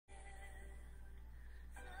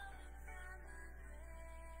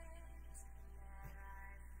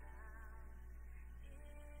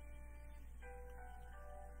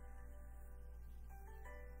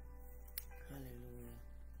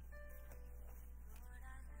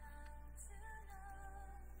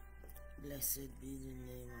Blessed be the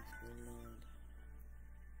name of the Lord.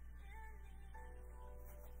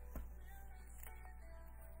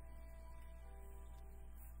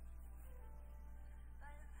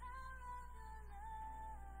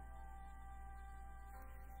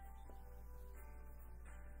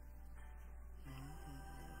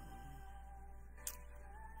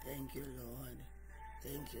 Thank you, Lord.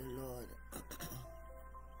 Thank you, Lord.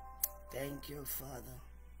 Thank you, Father.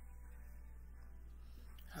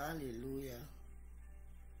 Hallelujah.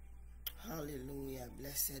 Hallelujah.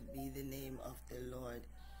 Blessed be the name of the Lord.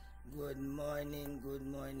 Good morning, good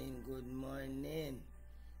morning, good morning.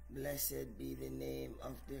 Blessed be the name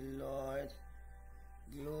of the Lord.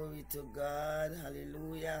 Glory to God.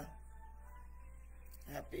 Hallelujah.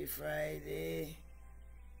 Happy Friday.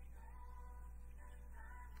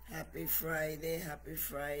 Happy Friday, happy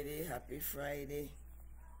Friday, happy Friday.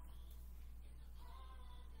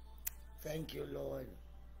 Thank you, Lord.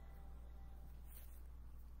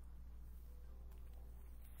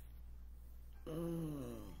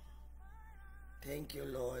 Thank you,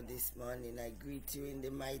 Lord, this morning. I greet you in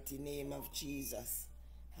the mighty name of Jesus.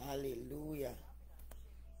 Hallelujah.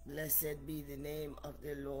 Blessed be the name of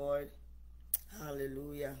the Lord.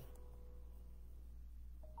 Hallelujah.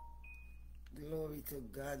 Glory to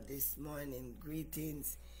God this morning.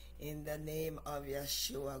 Greetings in the name of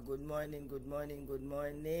Yeshua. Good morning, good morning, good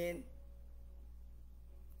morning.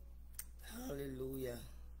 Hallelujah.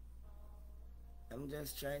 I'm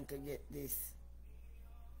just trying to get this.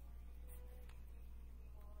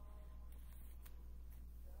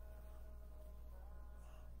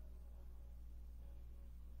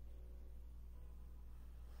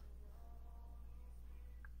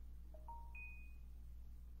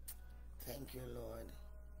 Thank you, Lord.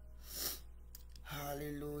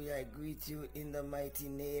 Hallelujah. I greet you in the mighty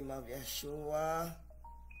name of Yeshua.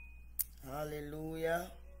 Hallelujah.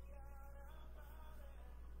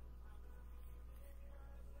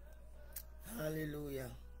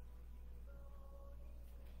 Hallelujah.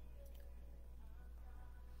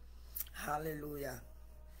 Hallelujah.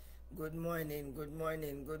 Good morning, good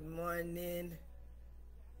morning, good morning.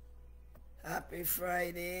 Happy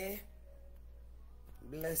Friday.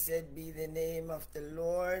 Blessed be the name of the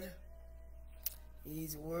Lord.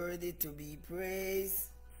 He's worthy to be praised.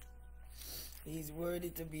 He's worthy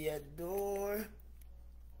to be adored.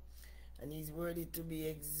 And he's worthy to be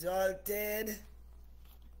exalted.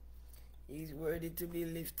 He's worthy to be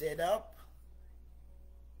lifted up.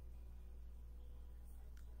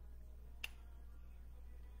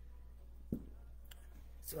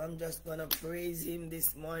 So I'm just going to praise him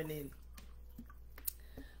this morning.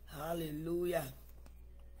 Hallelujah.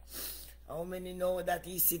 How many know that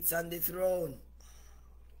he sits on the throne?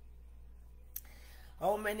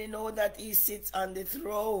 How many know that he sits on the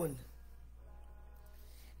throne?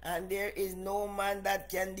 And there is no man that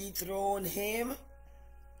can dethrone him.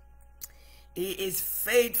 He is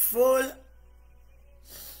faithful.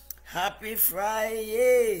 Happy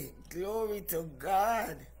Friday. Glory to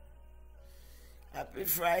God. Happy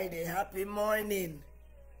Friday. Happy morning.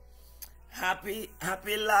 Happy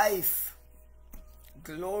life.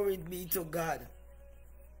 Glory be to God.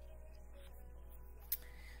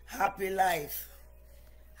 Happy life.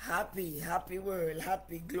 Happy world.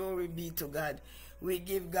 Happy glory be to God. We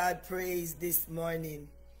give God praise this morning.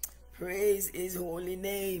 Praise his holy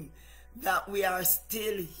name. That we are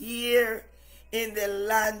still here in the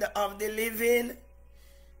land of the living.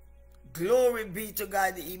 Glory be to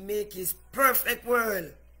God. He make his perfect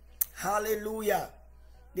world. Hallelujah.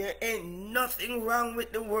 There ain't nothing wrong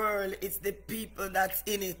with the world. It's the people that's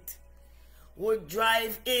in it. We'll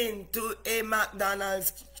drive into a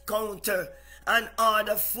McDonald's counter and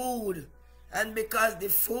order food. And because the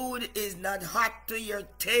food is not hot to your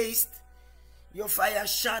taste, you fire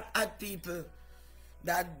shot at people.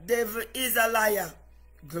 That devil is a liar.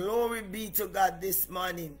 Glory be to God this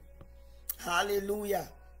morning. Hallelujah.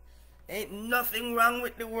 Ain't nothing wrong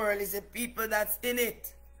with the world. It's the people that's in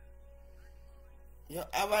it. You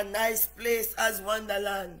have a nice place as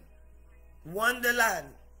Wonderland. Wonderland.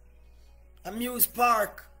 Amuse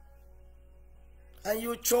park. And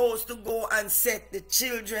you chose to go and set the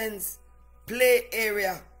children's play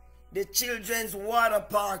area, the children's water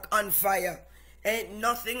park on fire. Ain't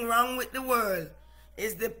nothing wrong with the world.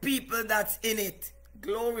 It's the people that's in it.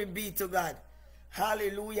 Glory be to God.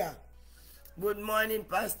 Hallelujah. Good morning,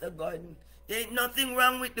 Pastor Gordon. There ain't nothing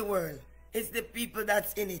wrong with the world. It's the people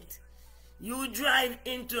that's in it. You drive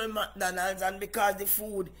into a McDonald's and because the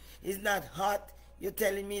food is not hot, you're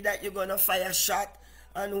telling me that you're going to fire shot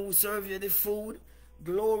on who serve you the food.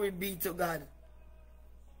 Glory be to God.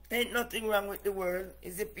 Ain't nothing wrong with the world.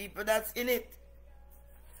 It's the people that's in it.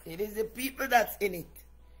 It is the people that's in it.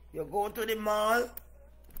 You go to the mall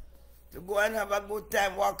to go and have a good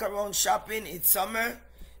time, walk around shopping. It's summer.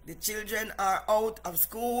 The children are out of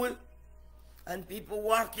school. And people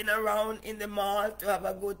walking around in the mall to have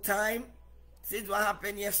a good time. This is what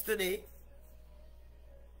happened yesterday.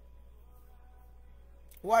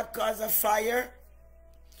 What caused a fire?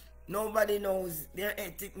 Nobody knows. There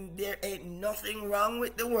ain't nothing wrong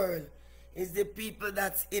with the world. It's the people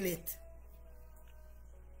that's in it.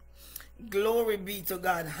 Glory be to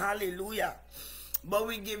God. Hallelujah. But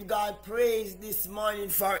we give God praise this morning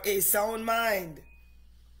for a sound mind.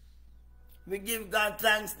 We give God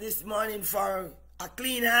thanks this morning for a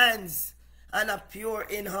clean hands and a pure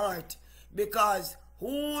in heart. Because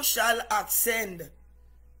who shall ascend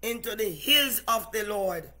into the hills of the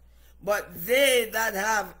Lord, but they that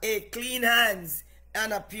have a clean hands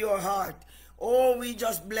and a pure heart. Oh, we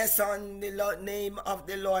just bless on the name of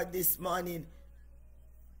the Lord this morning.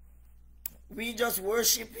 We just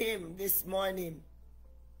worship him this morning.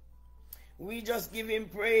 We just give him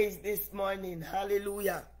praise this morning.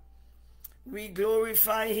 Hallelujah. We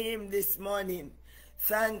glorify him this morning.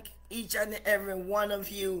 Thank each and every one of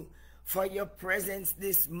you for your presence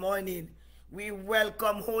this morning. We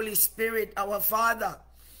welcome Holy Spirit, our Father.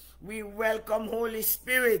 We welcome Holy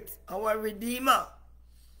Spirit, our Redeemer.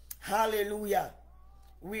 Hallelujah.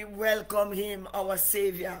 We welcome him, our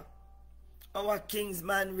Savior, our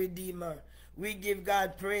Kingsman Redeemer. We give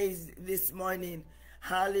God praise this morning.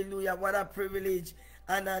 Hallelujah. What a privilege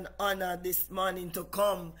and an honor this morning to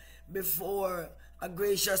come before a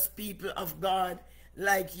gracious people of God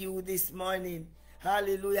like you this morning.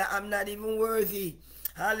 Hallelujah. I'm not even worthy.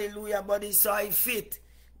 Hallelujah. But he saw it fit.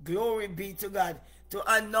 Glory be to God. To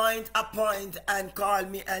anoint, appoint, and call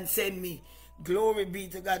me and send me. Glory be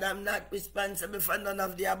to God. I'm not responsible for none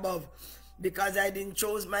of the above. Because I didn't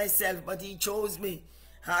choose myself, but he chose me.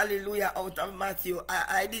 Hallelujah. Out of Matthew.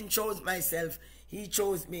 I didn't choose myself. He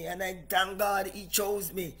chose me. And I thank God he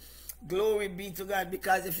chose me. Glory be to God.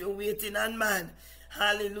 Because if you're waiting on man,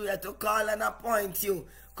 hallelujah, to call and appoint you.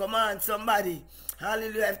 Come on, somebody.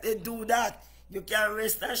 Hallelujah. If they do that, you can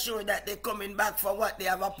rest assured that they're coming back for what they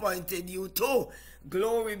have appointed you to.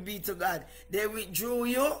 Glory be to God. They withdrew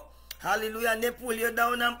you. Hallelujah. And they pull you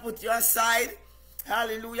down and put you aside.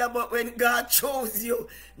 Hallelujah. But when God chose you,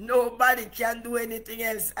 nobody can do anything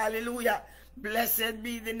else. Hallelujah. Blessed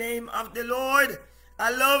be the name of the Lord.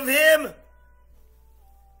 I love him.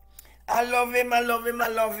 I love him. I love him. I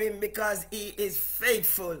love him because he is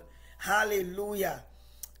faithful. Hallelujah.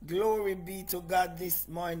 Glory be to God this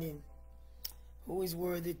morning. Who is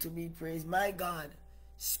worthy to be praised? My God,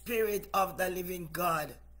 Spirit of the living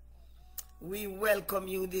God, we welcome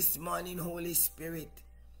you this morning, Holy Spirit.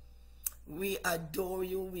 We adore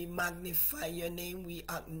you. We magnify your name. We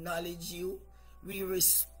acknowledge you. We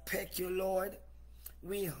respect you, Lord.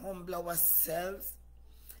 We humble ourselves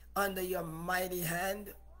under your mighty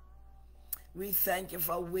hand. We thank you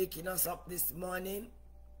for waking us up this morning.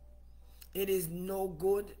 It is no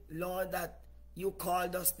good, Lord, that you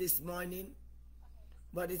called us this morning.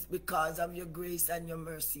 But it's because of your grace and your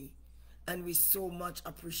mercy. And we so much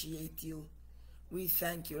appreciate you. We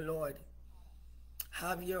thank you, Lord.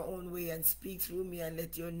 Have your own way and speak through me and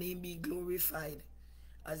let your name be glorified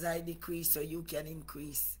as I decrease so you can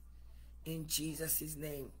increase. In Jesus'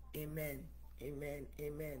 name, amen, amen,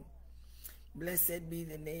 amen. Blessed be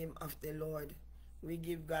the name of the Lord. We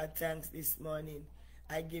give God thanks this morning.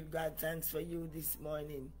 I give God thanks for you this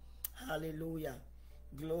morning. Hallelujah.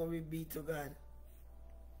 Glory be to God.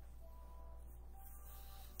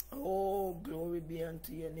 Oh, glory be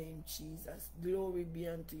unto your name, Jesus. Glory be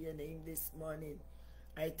unto your name this morning.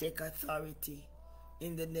 I take authority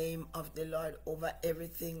in the name of the Lord over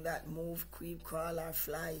everything that move, creep, crawl, or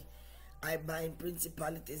fly. I bind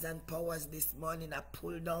principalities and powers this morning. I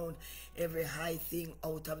pull down every high thing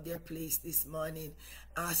out of their place this morning.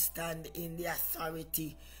 I stand in the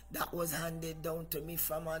authority that was handed down to me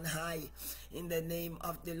from on high. In the name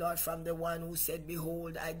of the Lord, from the one who said,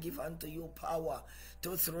 behold, I give unto you power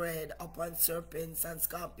to tread upon serpents and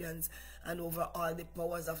scorpions and over all the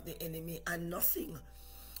powers of the enemy. And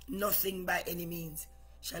nothing by any means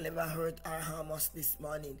shall ever hurt or harm us this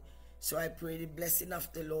morning. So I pray the blessing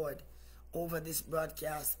of the Lord over this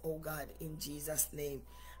broadcast, oh God, in Jesus' name.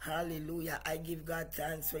 Hallelujah. I give God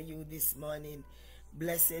thanks for you this morning.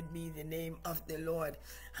 Blessed be the name of the Lord.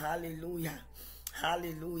 Hallelujah.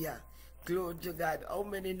 Hallelujah. Glory to God. How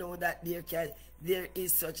many know that there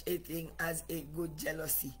is such a thing as a good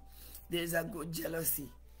jealousy? There's a good jealousy.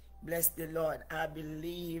 Bless the Lord. I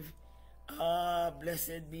believe Ah,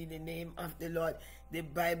 blessed be the name of the Lord. The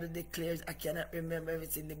Bible declares, I cannot remember if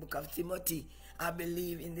it's in the book of Timothy. I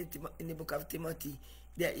believe in the book of Timothy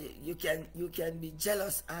that you can be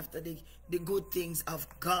jealous after the good things of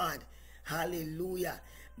God. Hallelujah.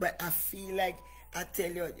 But I feel like, I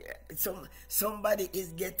tell you, somebody is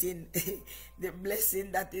getting the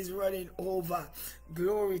blessing that is running over.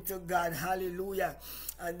 Glory to God. Hallelujah.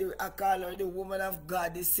 And I call her the woman of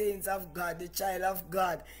God, the saints of God, the child of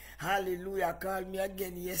God. Hallelujah. Called me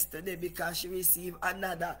again yesterday because she received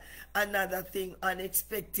another thing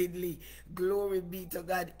unexpectedly. Glory be to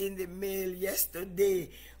God, in the mail yesterday.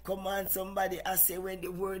 Come on, somebody. I say, when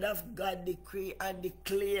the word of God decree and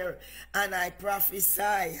declare, and I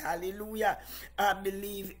prophesy, hallelujah, I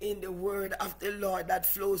believe in the word of the Lord that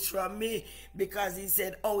flows from me, because he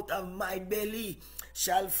said, out of my belly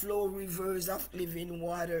shall flow rivers of living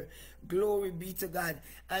water. Glory be to God.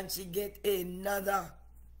 And she get another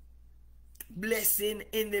blessing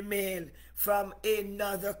in the mail from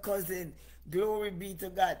another cousin. Glory be to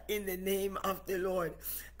God, in the name of the Lord.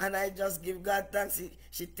 And I just give God thanks.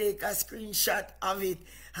 She take a screenshot of it,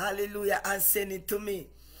 hallelujah, and send it to me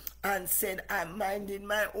and said, I'm minding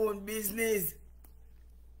my own business.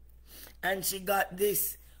 And she got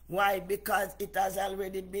this. Why? Because it has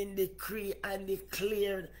already been decreed and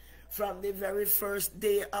declared from the very first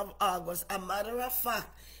day of August. A matter of fact,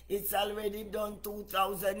 it's already done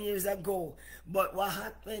 2,000 years ago. But what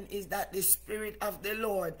happened is that the Spirit of the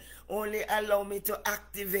Lord only allowed me to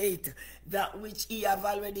activate that which he have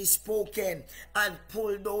already spoken and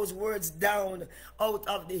pull those words down out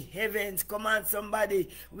of the heavens. Come on, somebody.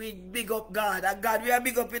 We big up God. God, we are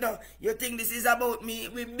big up, you know. You think this is about me?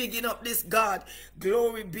 We bigging up this God.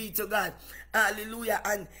 Glory be to God. Hallelujah.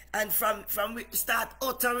 And from we start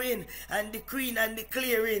uttering and decreeing and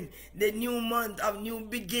declaring the new month of new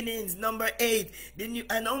beginnings, number 8. The new,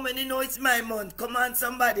 and how many know it's my month? Come on,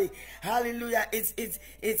 somebody. Hallelujah. It's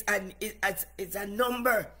a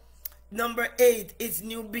number. Number 8, it's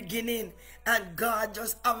new beginning. And God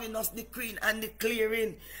just having us decreeing and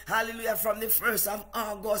declaring, hallelujah, from the 1st of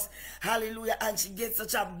August, hallelujah. And she gets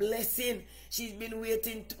such a blessing. She's been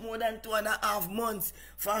waiting more than 2.5 months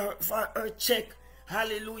for her check.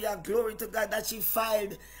 Hallelujah. Glory to God, that she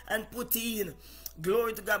filed and put in.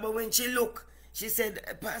 Glory to God. But when she looked, she said,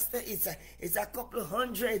 Pastor, it's a couple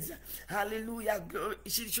hundreds. Hallelujah. Glory.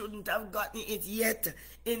 She shouldn't have gotten it yet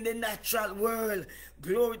in the natural world.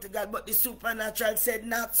 Glory to God. But the supernatural said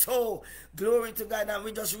not so. Glory to God. And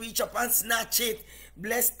we just reach up and snatch it.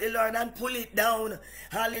 Bless the Lord and pull it down.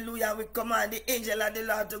 Hallelujah. We command the angel of the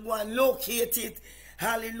Lord to go and locate it.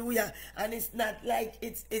 Hallelujah. And it's not like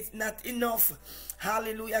it's not enough.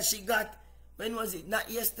 Hallelujah. She got, when was it? Not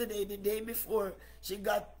yesterday, the day before. She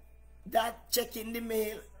got that check in the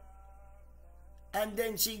mail, and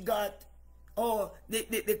then she got,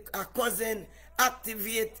 the cousin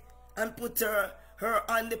activate and put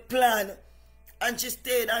her on the plan, and she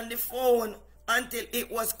stayed on the phone until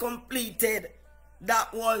it was completed.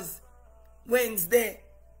 That was Wednesday.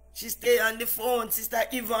 She stayed on the phone, Sister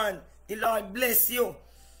Yvonne. The Lord bless you.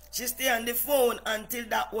 She stayed on the phone until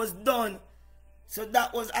that was done. So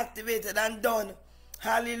that was activated and done.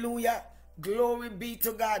 Hallelujah. Glory be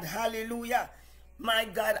to God. Hallelujah. My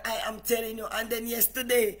God, I am telling you. And then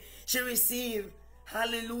yesterday, she received,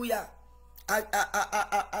 hallelujah,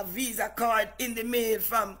 a Visa card in the mail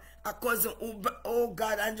from a cousin who, oh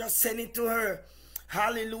God, and just send it to her.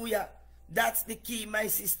 Hallelujah. That's the key, my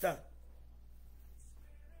sister.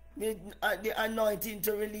 The anointing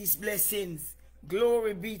to release blessings.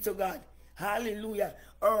 Glory be to God. Hallelujah.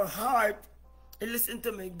 Her heart, listen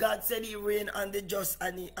to me, God said he reign on the just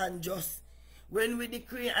and the unjust. When we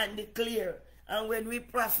decree and declare, and when we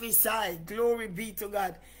prophesy, glory be to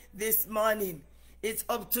God, this morning, it's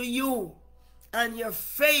up to you and your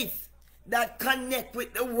faith that connect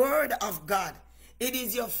with the word of God. It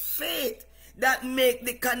is your faith that make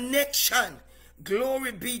the connection.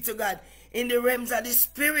 Glory be to God. In the realms of the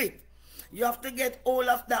spirit, you have to get all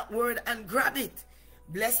of that word and grab it.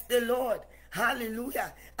 Bless the Lord.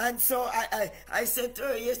 Hallelujah. And so I said to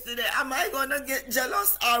her yesterday, am I going to get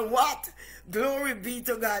jealous or what? Glory be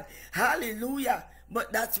to God. Hallelujah.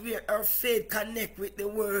 But that's where our faith connect with the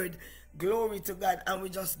word. Glory to God. And we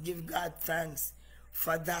just give God thanks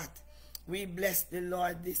for that. We bless the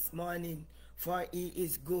Lord this morning, for he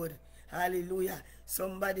is good. Hallelujah.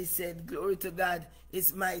 Somebody said, glory to God,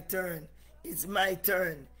 it's my turn. It's my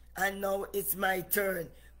turn. And now it's my turn.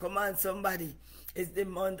 Come on, somebody. It's the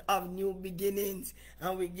month of new beginnings,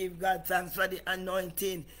 and we give God thanks for the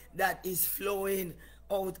anointing that is flowing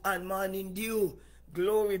out on morning dew.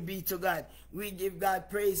 Glory be to God. We give God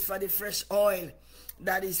praise for the fresh oil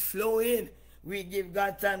that is flowing. We give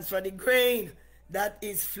God thanks for the grain that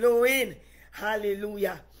is flowing.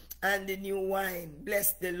 Hallelujah. And the new wine.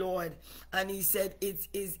 Bless the Lord. And he said it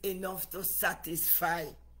is enough to satisfy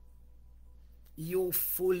you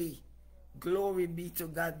fully. Glory be to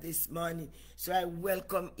God this morning. So I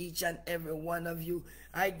welcome each and every one of you.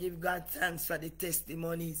 I give God thanks for the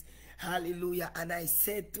testimonies. Hallelujah. And I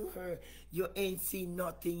said to her, you ain't seen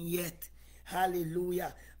nothing yet.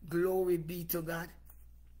 Hallelujah. Glory be to God.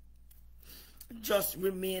 Just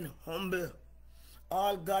remain humble.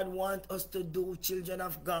 All God wants us to do, children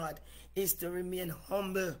of God, is to remain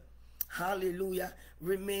humble. Hallelujah.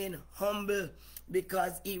 Remain humble,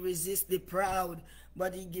 because he resists the proud,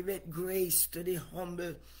 but he giveth grace to the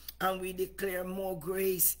humble. And we declare more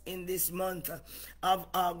grace in this month of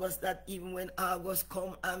August, that even when August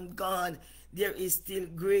come and gone, there is still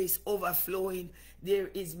grace overflowing. There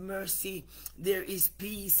is mercy. There is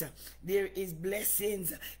peace. There is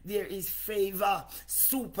blessings. There is favor.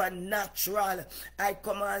 Supernatural. I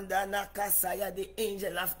command Nakasaya, the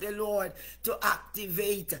angel of the Lord, to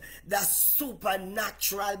activate the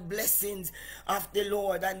supernatural blessings of the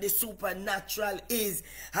Lord. And the supernatural is,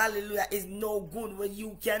 hallelujah, is no good what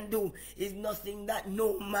you can do. Is nothing that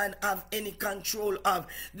no man have any control of.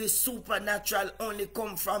 The supernatural only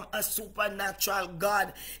come from a supernatural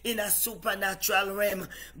God in a supernatural realm.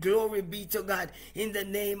 Glory be to God in the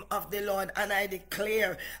name of the Lord. And I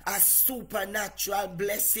declare a supernatural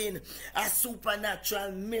blessing, a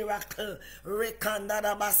supernatural miracle,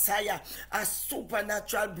 a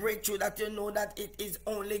supernatural breakthrough, that you know that it is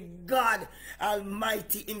only God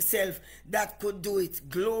Almighty himself that could do it.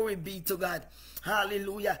 Glory be to God.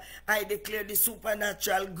 Hallelujah. I declare the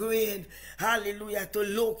supernatural grain, hallelujah, to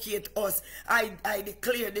locate us. I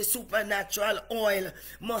declare the supernatural oil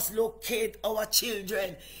must locate our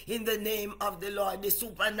children in the name of the Lord. The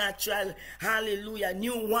supernatural, hallelujah,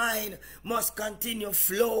 new wine must continue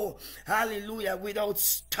flow, hallelujah, without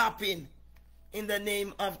stopping in the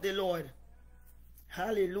name of the Lord.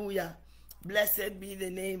 Hallelujah. Blessed be the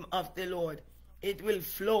name of the Lord. It will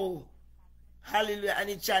flow. Hallelujah. And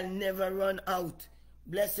it shall never run out.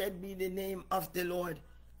 Blessed be the name of the Lord.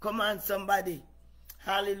 Come on, somebody.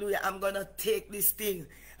 Hallelujah. I'm going to take this thing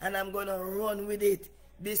and I'm going to run with it.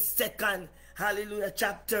 This second, hallelujah,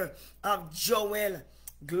 chapter of Joel.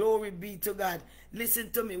 Glory be to God.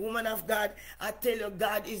 Listen to me, woman of God. I tell you,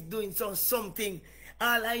 God is doing something.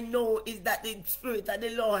 All I know is that the Spirit of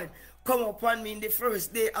the Lord come upon me in the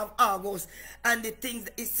first day of August, and the things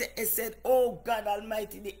that it said, oh God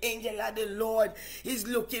Almighty, the angel of the Lord is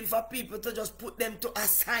looking for people to just put them to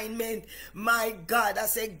assignment. My God, I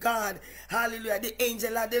say, God, hallelujah, the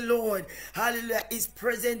angel of the Lord, hallelujah, is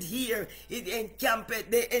present here. They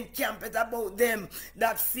encamp it about them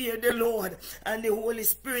that fear the Lord. And the Holy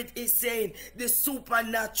Spirit is saying the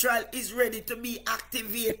supernatural is ready to be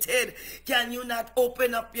activated. Can you not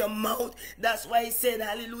open up your mouth? That's why he said,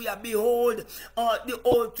 hallelujah, behold, the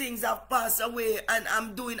old things have passed away, and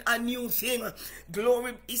I'm doing a new thing.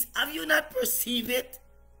 Glory is, have you not perceived it?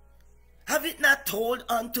 Have it not told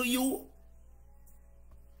unto you?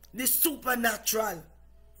 The supernatural.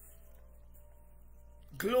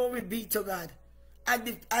 Glory be to God.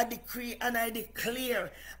 I decree and I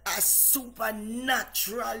declare a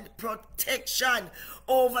supernatural protection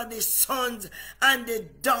over the sons and the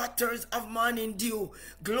daughters of morning dew.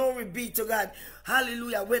 Glory be to God.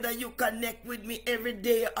 Hallelujah. Whether you connect with me every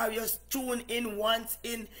day or you tune in once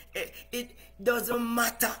in, it doesn't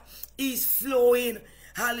matter. He's flowing.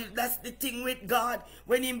 Hallelujah. That's the thing with God.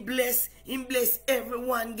 When He bless,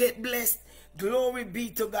 everyone get blessed. Glory be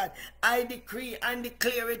to God. I decree and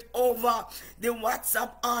declare it over the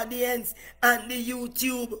WhatsApp audience and the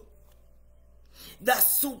YouTube. The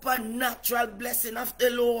supernatural blessing of the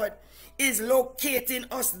Lord is locating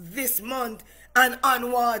us this month and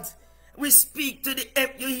onwards. We speak to the,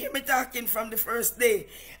 you hear me talking from the first day.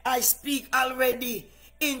 I speak already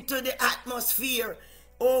into the atmosphere.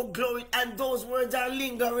 Oh, glory. And those words are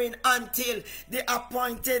lingering until the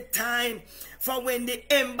appointed time for when the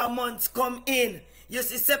ember months come in. You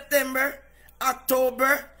see, September,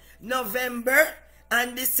 October, November,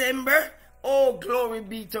 and December. Oh, glory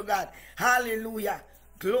be to God. Hallelujah.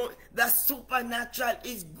 Glory. The supernatural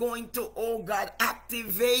is going to, oh God,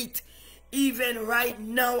 activate even right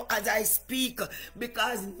now as I speak,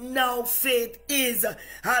 because now faith is,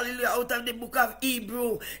 hallelujah, out of the book of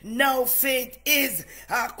Hebrew, now faith is,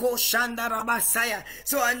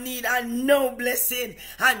 so I need a no blessing,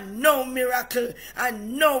 and no miracle,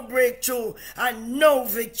 and no breakthrough, and no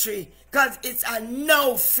victory, because it's a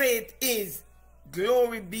now faith is.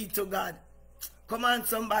 Glory be to God. Come on,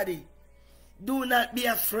 somebody. Do not be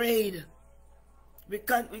afraid.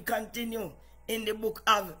 we continue in the book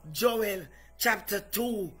of Joel, chapter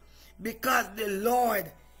 2, because the Lord,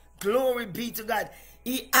 glory be to God,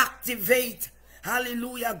 he activate,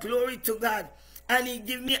 hallelujah, glory to God, and he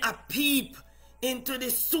give me a peep into the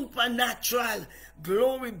supernatural,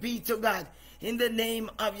 glory be to God, in the name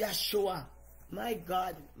of Yeshua. My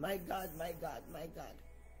God, my God, my God, my God.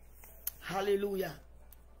 Hallelujah.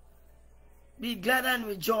 Be glad and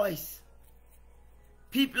rejoice.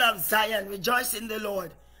 People of Zion, rejoice in the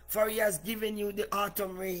Lord, for he has given you the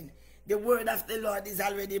autumn rain. The word of the Lord is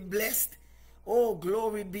already blessed. Oh,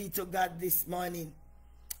 glory be to God this morning.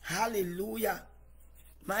 Hallelujah.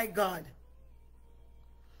 My God.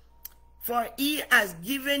 For he has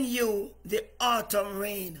given you the autumn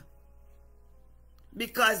rain,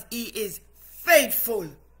 because he is faithful.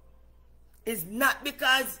 It's not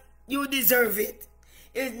because you deserve it.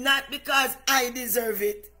 It's not because I deserve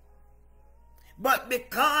it. But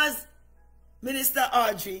because, Minister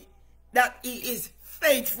Audrey, that he is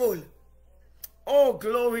faithful. Oh,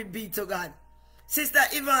 glory be to God. Sister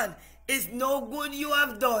Yvonne, it's no good you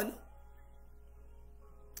have done.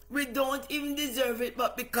 We don't even deserve it,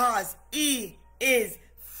 but because he is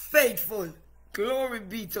faithful. Glory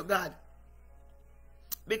be to God.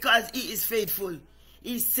 Because he is faithful,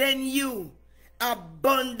 he send you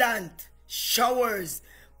abundant showers,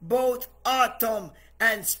 both autumn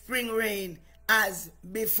and spring rain as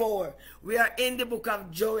before. We are in the book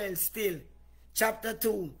of Joel still, chapter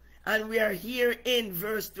 2, and we are here in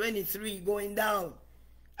verse 23 going down.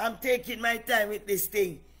 I'm taking my time with this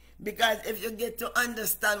thing, because if you get to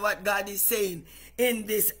understand what God is saying in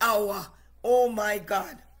this hour, oh my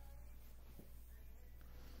God.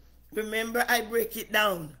 Remember, I break it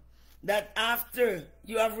down that after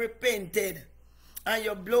you have repented and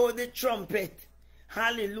you blow the trumpet,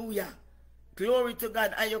 hallelujah, glory to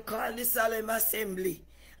God, and you call the solemn assembly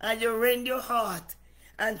and you rend your heart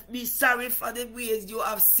and be sorry for the ways you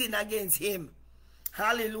have sinned against him,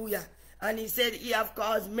 hallelujah. And he said he have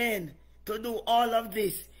caused men to do all of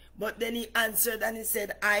this, but then he answered and he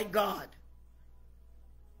said, I, God,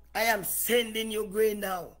 I am sending you grain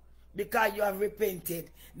now, because you have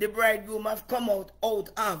repented. The bridegroom have come out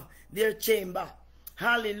of their chamber.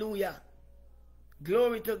 Hallelujah.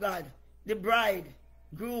 Glory to God. The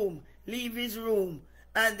bridegroom leave his room,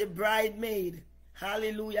 and the bridemaid,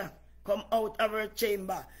 hallelujah, come out of her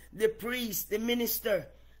chamber. The priest, the minister,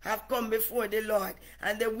 have come before the Lord,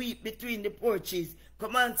 and they weep between the porches.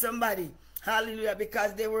 Come on, somebody. Hallelujah.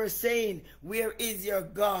 Because they were saying, where is your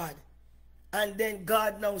God? And then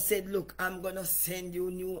God now said, look, I'm going to send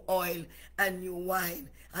you new oil and new wine.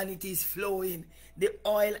 And it is flowing. The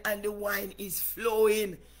oil and the wine is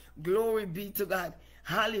flowing. Glory be to God.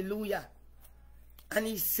 Hallelujah. And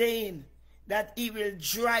he's saying that he will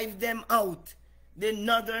drive them out, the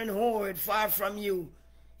northern horde, far from you.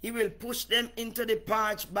 He will push them into the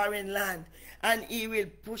parched, barren land. And he will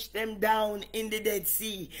push them down in the Dead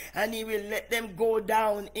Sea. And he will let them go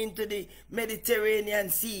down into the Mediterranean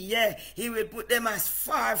Sea. Yeah, he will put them as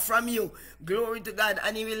far from you. Glory to God.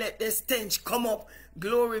 And he will let the stench come up.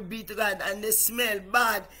 Glory be to God. And they smell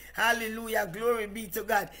bad. Hallelujah. Glory be to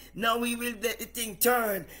God. Now we will let the thing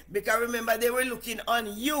turn. Because remember, they were looking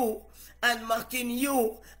on you and mocking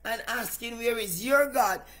you and asking, where is your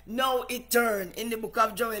God? Now it turned. In the book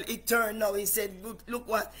of Joel, it turned now. He said, look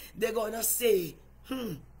what they're going to say.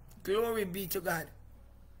 Glory be to God.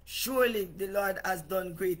 Surely the Lord has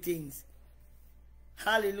done great things.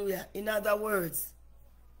 Hallelujah. In other words,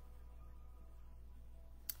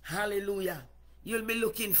 hallelujah, you'll be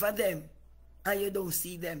looking for them and you don't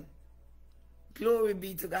see them. Glory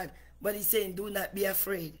be to God. But he's saying, do not be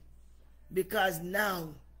afraid, because now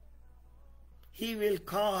he will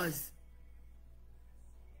cause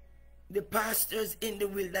the pastures in the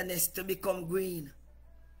wilderness to become green.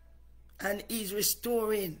 And he's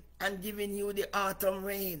restoring and giving you the autumn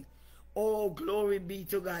rain. Oh, glory be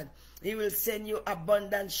to God. He will send you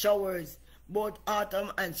abundant showers, both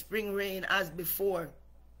autumn and spring rain as before.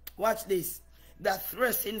 Watch this. The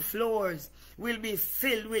threshing floors will be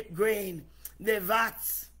filled with grain. The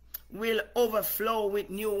vats will overflow with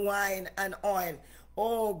new wine and oil.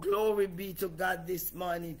 Oh, glory be to God this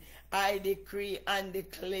morning. I decree and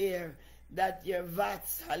declare that your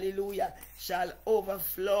vats, hallelujah, shall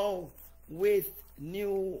overflow with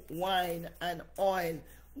new wine and oil.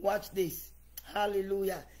 Watch this.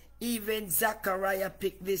 Hallelujah. Even Zechariah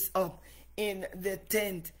picked this up in the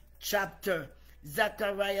 10th chapter.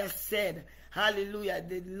 Zechariah said, hallelujah,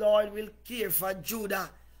 the Lord will care for Judah.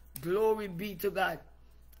 Glory be to God.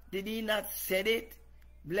 Did he not say it?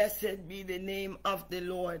 Blessed be the name of the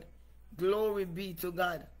Lord. Glory be to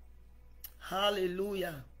God.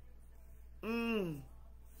 Hallelujah.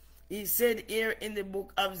 He said here in the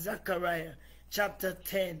book of Zechariah, chapter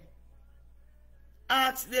 10,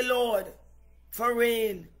 ask the Lord for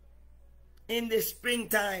rain in the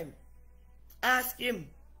springtime. Ask him.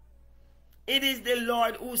 It is the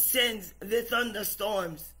Lord who sends the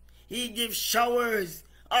thunderstorms. He gives showers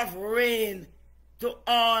of rain to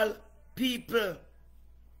all people,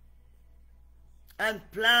 and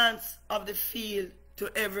plants of the field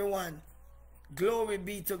to everyone. Glory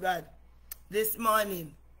be to God. This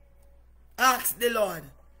morning, ask the Lord,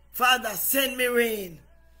 Father, send me rain.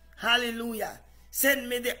 Hallelujah. Send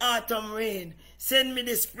me the autumn rain. Send me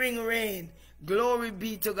the spring rain. Glory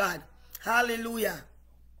be to God. Hallelujah.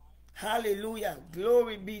 Hallelujah.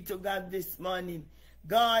 Glory be to God this morning.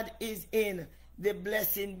 God is in the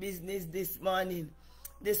blessing business this morning.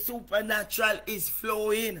 The supernatural is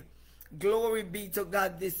flowing. Glory be to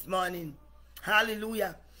God this morning.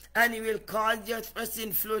 Hallelujah. And he will cause your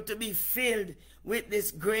threshing floor to be filled with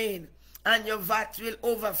this grain, and your vats will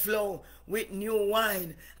overflow with new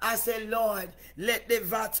wine. I say, Lord, let the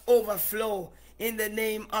vats overflow in the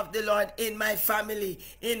name of the Lord, in my family,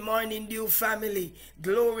 in Morning Dew family.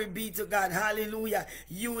 Glory be to God. Hallelujah.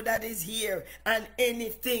 You that is here and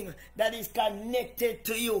anything that is connected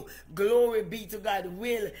to you, glory be to God,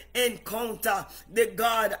 will encounter the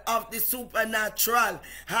God of the supernatural.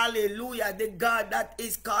 Hallelujah. The God that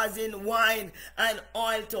is causing wine and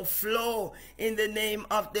oil to flow in the name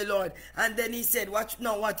of the Lord. And then he said, watch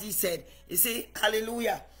now what he said. You see,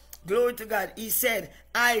 hallelujah. Glory to God. He said,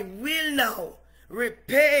 I will now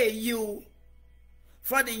repay you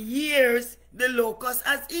for the years the locust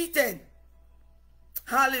has eaten.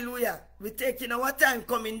 Hallelujah. We're taking our time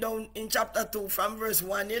coming down in chapter 2 from verse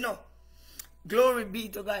 1, you know. Glory be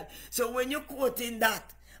to God. So when you're quoting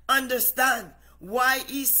that, understand why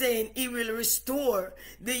he's saying he will restore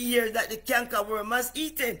the years that the cankerworm has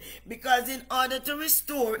eaten. Because in order to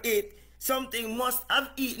restore it, something must have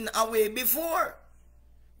eaten away before.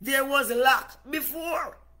 There was lack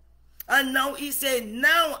before. And now he said,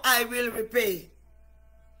 now I will repay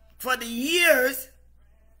for the years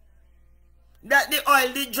that the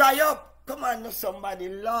oil did dry up. Come on, somebody.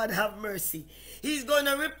 Lord have mercy. He's going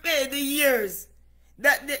to repay the years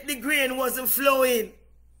that the grain wasn't flowing.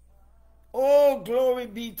 Oh, glory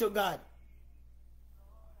be to God.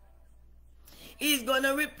 He's going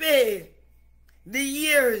to repay the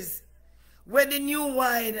years where the new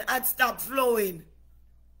wine had stopped flowing.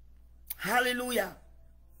 Hallelujah.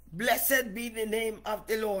 Blessed be the name of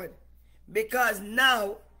the Lord, because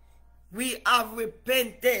now we have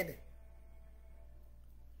repented.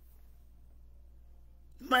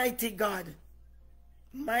 Mighty God,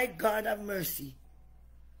 my God of mercy,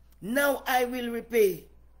 now I will repay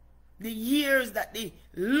the years that the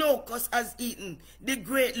locust has eaten, the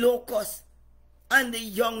great locust and the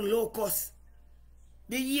young locust.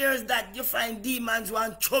 The years that you find demons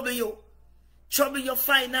want to trouble you, trouble your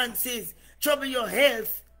finances, trouble your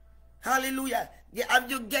health. Hallelujah. Have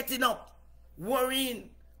you getting up, worrying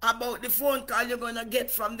about the phone call you're going to get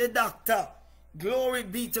from the doctor? Glory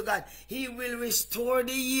be to God. He will restore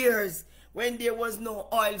the years when there was no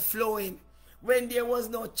oil flowing, when there was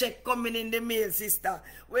no check coming in the mail, sister,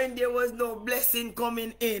 when there was no blessing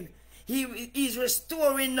coming in. He's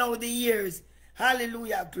restoring now the years.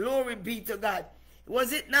 Hallelujah. Glory be to God.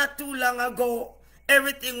 Was it not too long ago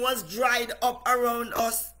everything was dried up around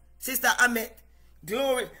us, Sister Ahmed?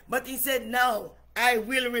 Glory. But he said, now I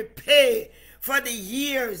will repay for the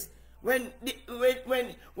years when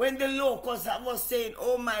the locusts was saying,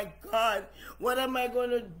 oh my God, what am I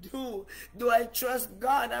going to do? Do I trust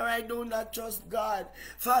God or I do not trust God?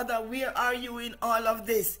 Father, where are you in all of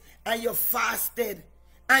this? And you fasted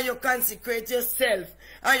and you consecrate yourself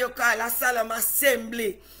and you call a solemn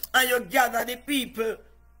assembly and you gather the people.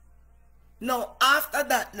 Now after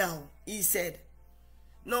that now, he said,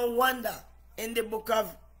 no wonder in the book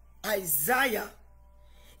of Isaiah,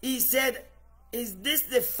 he said, is this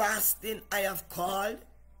the fasting I have called?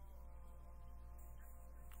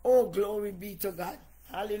 Oh, glory be to God.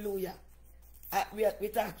 Hallelujah. We're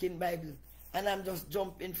talking Bible, and I'm just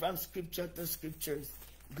jumping from scripture to scriptures.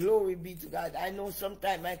 Glory be to God. I know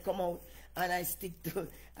sometimes I come out and I stick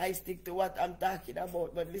to what I'm talking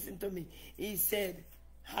about, but listen to me. He said,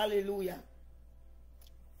 hallelujah,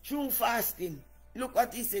 true fasting. Look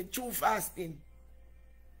what he said, true fasting.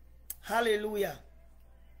 Hallelujah.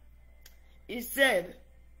 He said,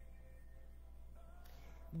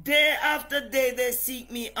 day after day they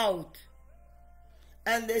seek me out,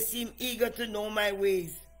 and they seem eager to know my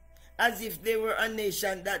ways, as if they were a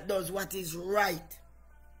nation that does what is right.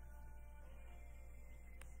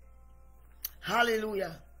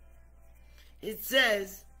 Hallelujah. It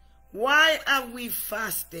says, Why have we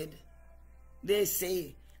fasted, they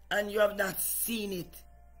say, and you have not seen it?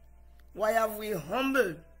 Why have we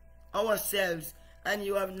humbled ourselves and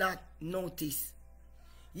you have not noticed?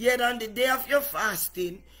 Yet on the day of your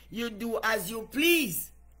fasting, you do as you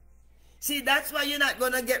please. See, that's why you're not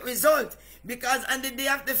going to get result. Because on the day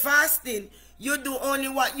of the fasting, you do only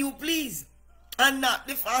what you please and not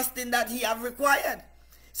the fasting that he have required.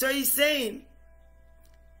 So he's saying,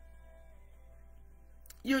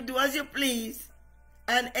 you do as you please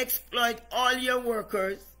and exploit all your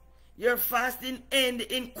workers. Your fasting end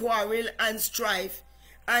in quarrel and strife,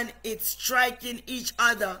 and it's striking each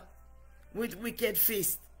other with wicked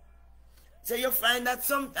fists. So you find that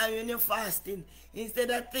sometimes when you're fasting, instead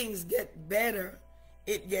of things get better,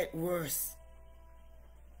 it get worse.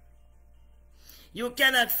 You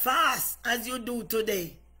cannot fast as you do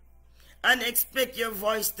today and expect your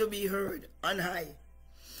voice to be heard on high.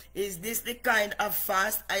 Is this the kind of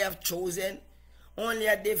fast I have chosen? Only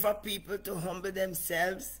a day for people to humble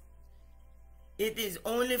themselves? It is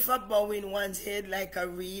only for bowing one's head like a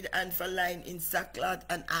reed and for lying in sackcloth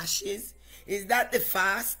and ashes? Is that the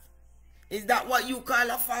fast? Is that what you call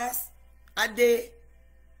a fast? A day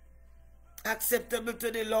acceptable to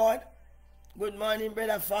the Lord? Good morning,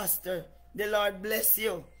 Brother Foster. The Lord bless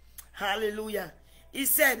you. Hallelujah. He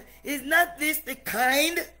said, is not this the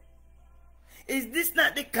kind? Is this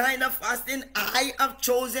not the kind of fasting I have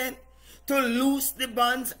chosen? To loose the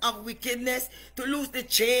bonds of wickedness, to loose the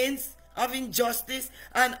chains of injustice,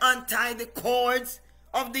 and untie the cords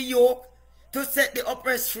of the yoke, to set the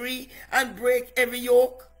oppressed free and break every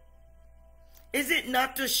yoke? Is it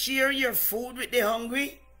not to share your food with the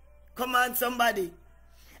hungry? Come on, somebody.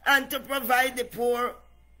 And to provide the poor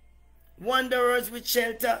wanderers with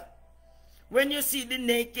shelter? When you see the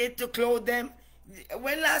naked, to clothe them?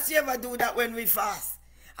 When last you ever do that when we fast?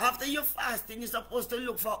 After you're fasting, you're supposed to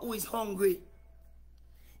look for who is hungry.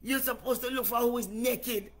 You're supposed to look for who is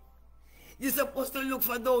naked. You're supposed to look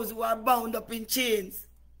for those who are bound up in chains.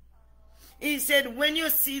 He said, when you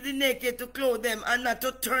see the naked, to clothe them and not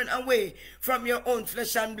to turn away from your own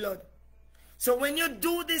flesh and blood. So when you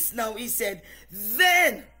do this now, he said,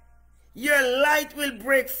 then your light will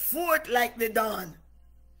break forth like the dawn,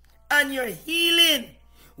 and your healing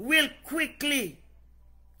will quickly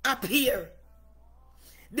appear.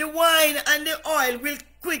 The wine and the oil will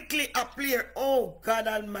quickly appear. Oh God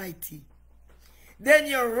Almighty. Then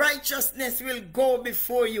your righteousness will go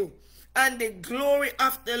before you, and the glory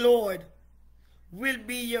of the Lord will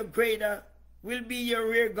be your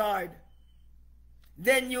rear guard.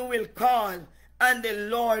 Then you will call, and the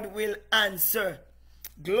Lord will answer.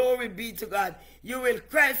 Glory be to God. You will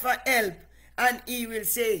cry for help, and he will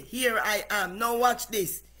say, here I am. Now watch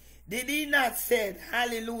this. Did he not say,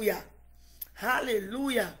 hallelujah?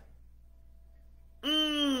 Hallelujah.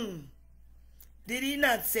 Did he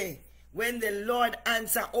not say, when the Lord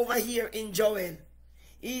answered over here in Joel,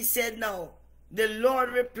 he said, now, the Lord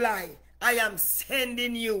replied, I am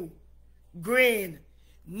sending you grain,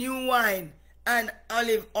 new wine, and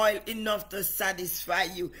olive oil enough to satisfy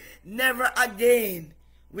you. Never again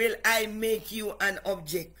will I make you an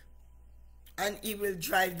object, and he will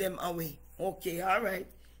drive them away. Okay, all right.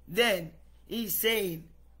 Then he's saying,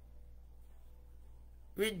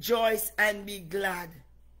 rejoice and be glad,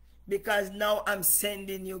 because now I'm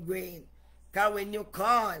sending you grain. Because when you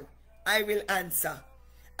call, I will answer.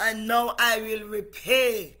 And now I will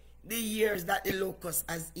repay the years that the locust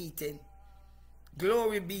has eaten.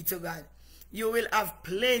 Glory be to God. You will have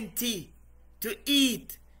plenty to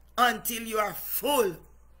eat until you are full.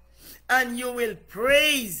 And you will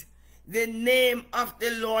praise the name of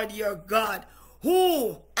the Lord your God,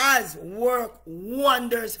 who has worked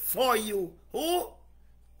wonders for you. Who?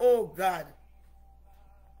 Oh God.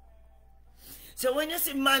 So when you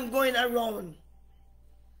see man going around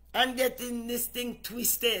and getting this thing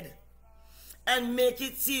twisted and make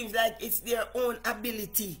it seem like it's their own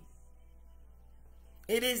ability,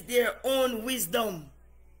 it is their own wisdom,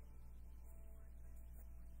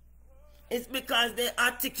 it's because they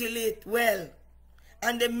articulate well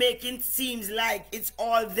and they make it seem like it's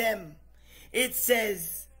all them. It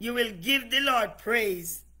says, you will give the Lord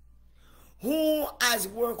praise, who has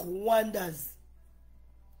worked wonders.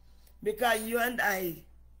 Because you and I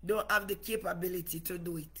don't have the capability to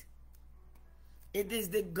do it. It is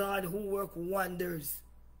the God who works wonders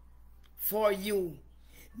for you.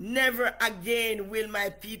 Never again will my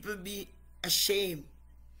people be ashamed.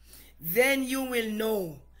 Then you will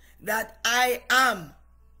know that I am.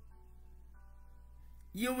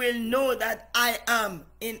 You will know that I am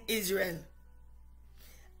in Israel.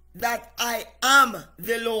 That I am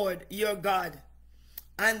the Lord your God,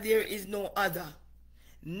 and there is no other.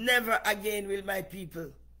 Never again will my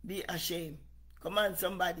people be ashamed. Come on,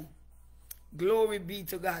 somebody. Glory be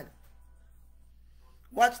to God.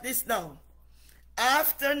 Watch this now.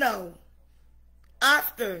 After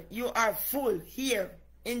you are full here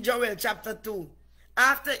in Joel chapter 2,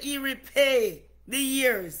 after he repay the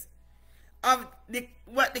years of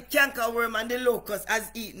what the cankerworm and the locust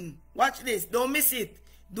has eaten. Watch this. Don't miss it.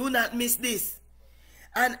 Do not miss this.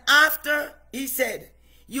 And after he said,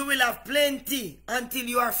 you will have plenty until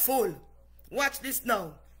you are full. Watch this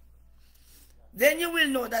now. Then you will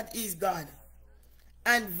know that he is God.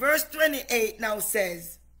 And verse 28 now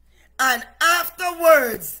says, and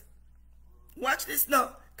afterwards, watch this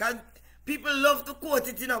now, because people love to quote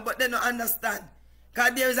it, but they don't understand.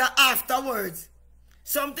 Because there's an afterwards.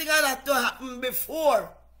 Something had to happen before.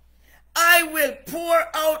 I will pour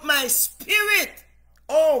out my spirit.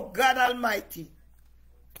 Oh, God Almighty.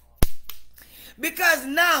 Because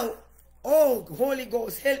now, oh, Holy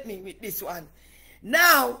Ghost, help me with this one.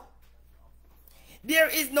 Now, there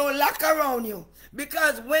is no lack around you.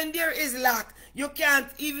 Because when there is lack, you can't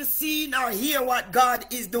even see nor hear what God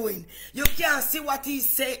is doing. You can't see what he's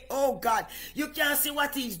saying. Oh God. You can't see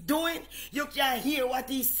what he's doing. You can't hear what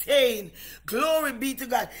he's saying. Glory be to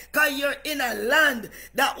God. Because you're in a land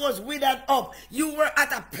that was withered up. You were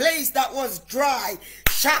at a place that was dry.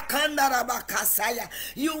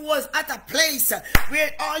 You was at a place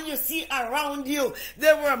where all you see around you,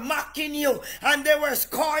 they were mocking you and they were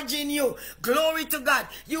scourging you. Glory to God.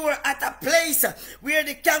 You were at a place where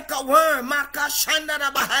the cankerworm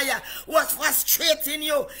was frustrating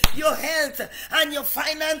you, your health and your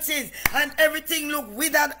finances, and everything looked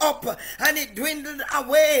withered up and it dwindled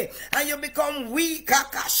away and you become weak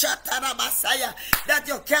that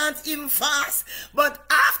you can't even fast. But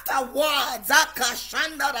afterwards,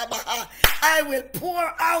 I will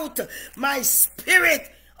pour out my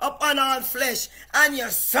spirit upon all flesh, and your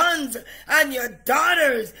sons and your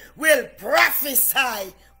daughters will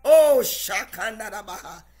prophesy. Oh,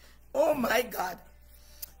 Shakandarabaha. Oh, my God.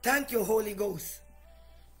 Thank you, Holy Ghost.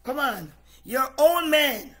 Come on. Your old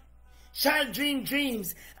man shall dream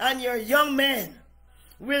dreams, and your young men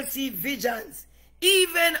will see visions,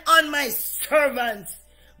 even on my servants,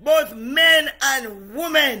 both men and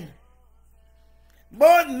women.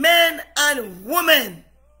 Both men and women.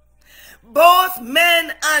 Both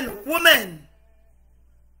men and women.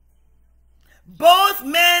 Both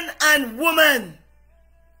men and women.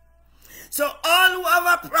 So all who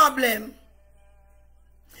have a problem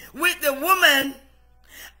with the woman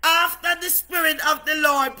after the Spirit of the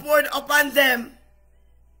Lord poured upon them,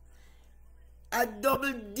 I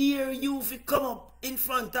double dare you if you come up in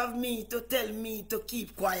front of me to tell me to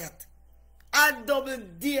keep quiet. I double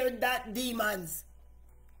dare that demons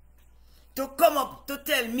to come up to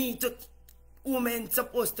tell me to women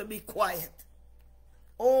supposed to be quiet.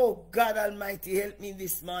 Oh God Almighty, help me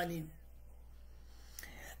this morning.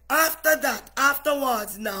 After that,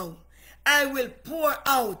 afterwards now, I will pour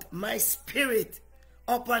out my spirit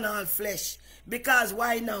upon all flesh. Because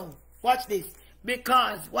why now? Watch this.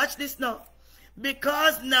 Because, watch this now.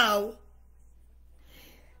 Because now,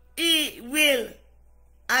 he will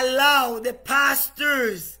allow the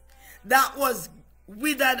pastures that was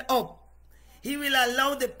withered up. He will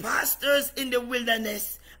allow the pastures in the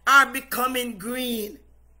wilderness are becoming green.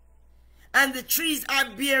 And the trees are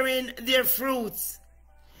bearing their fruits.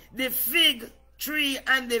 The fig tree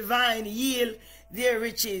and the vine yield their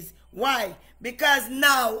riches. Why? Because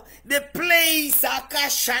now the place,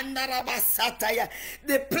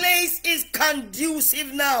 the place is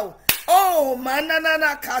conducive now. Oh,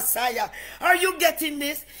 mananana kasaya. Are you getting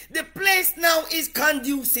this? The place now is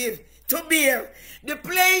conducive to bear. The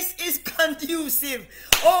place is conducive.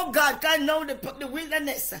 Oh God, God, now the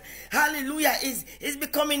wilderness, hallelujah, is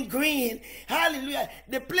becoming green. Hallelujah.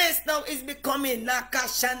 The place now is becoming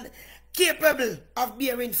nakashan, capable of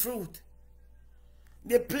bearing fruit.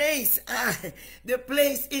 The place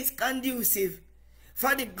is conducive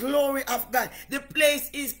for the glory of God. The place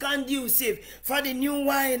is conducive for the new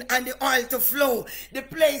wine and the oil to flow. The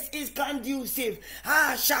place is conducive,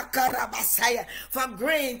 shakarabasaya, for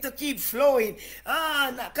grain to keep flowing.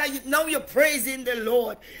 Now you're praising the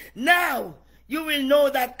Lord. Now you will know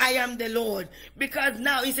that I am the Lord. Because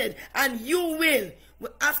now he said, and you will,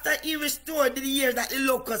 after he restored the years that the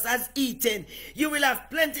locust has eaten, you will have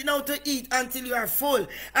plenty now to eat until you are full,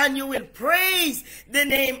 and you will praise the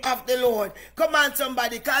name of the Lord. Come on,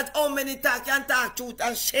 somebody, because how many can talk truth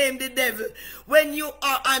and shame the devil when you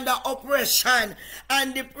are under oppression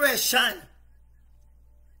and depression?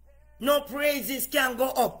 No praises can go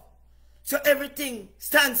up, so everything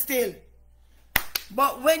stands still.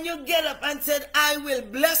 But when you get up and said, I will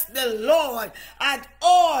bless the Lord at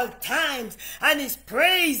all times, and his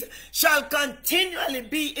praise shall continually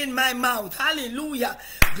be in my mouth. Hallelujah.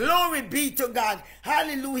 Glory be to God.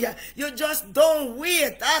 Hallelujah. You just don't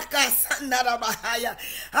wait.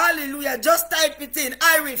 Hallelujah. Just type it in.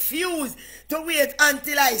 I refuse to wait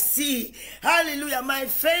until I see. Hallelujah. My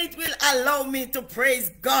faith will allow me to praise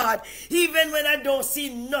God even when I don't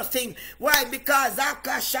see nothing. Why? Because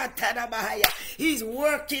he's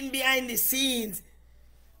working behind the scenes.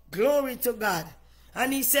 Glory to God.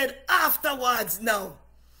 And he said afterwards now,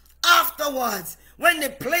 afterwards, when the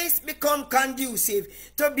place become conducive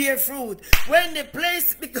to bear fruit, when the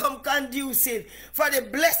place become conducive for the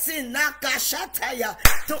blessing nakashataya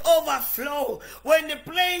to overflow, when the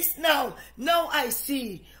place now I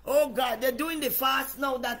see, oh God, they're doing the fast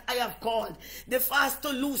now that I have called, the fast to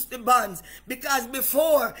loose the bonds, because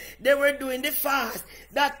before they were doing the fast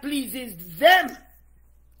that pleases them.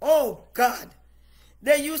 Oh God,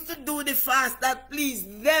 they used to do the fast that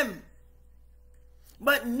pleased them.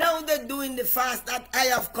 But now they're doing the fast that I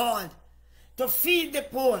have called, to feed the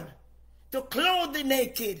poor, to clothe the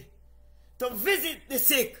naked, to visit the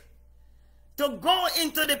sick, to go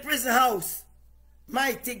into the prison house.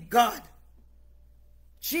 Mighty God.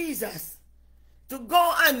 Jesus. To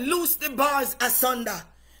go and loose the bars asunder,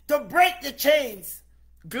 to break the chains.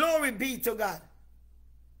 Glory be to God.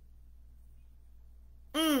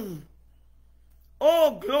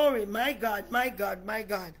 Oh, glory. My God, my God, my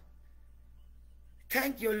God.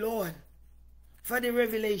 Thank you, Lord, for the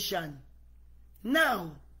revelation.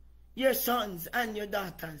 Now, your sons and your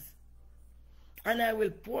daughters, and I will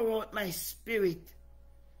pour out my spirit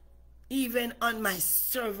even on my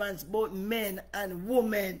servants, both men and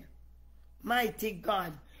women. Mighty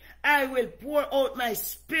God, I will pour out my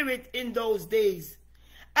spirit in those days.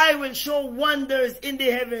 I will show wonders in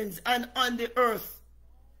the heavens and on the earth.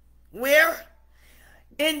 Where?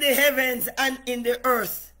 In the heavens and in the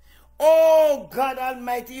earth. Oh God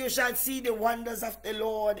Almighty, you shall see the wonders of the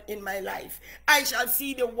Lord in my life. I shall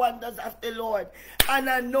see the wonders of the Lord. And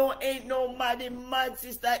I know ain't nobody mad,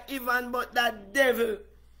 Sister Yvonne, but that devil.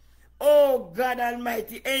 Oh God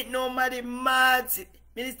Almighty, ain't nobody mad,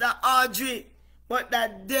 Minister Audrey, but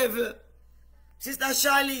that devil. Sister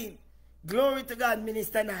Charlene, glory to God,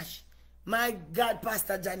 Minister Nash. My God,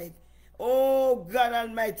 Pastor Janet. Oh God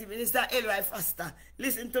Almighty, Minister Elroy Foster.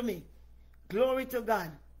 Listen to me. Glory to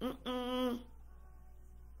God.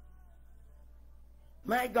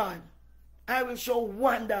 My God, I will show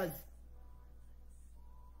wonders.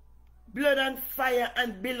 Blood and fire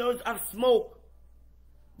and billows of smoke.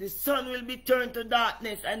 The sun will be turned to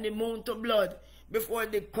darkness and the moon to blood before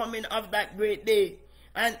the coming of that great day.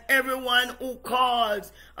 And everyone who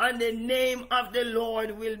calls on the name of the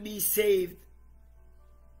Lord will be saved.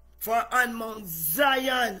 For on Mount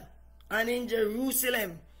Zion and in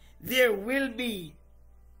Jerusalem there will be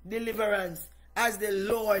deliverance, as the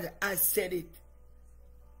Lord has said it.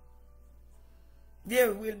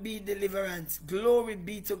 There will be deliverance. Glory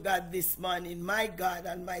be to God this morning, my God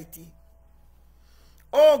Almighty.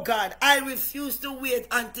 Oh God, I refuse to wait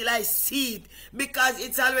until I see it, because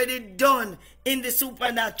it's already done in the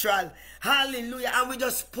supernatural. Hallelujah. And we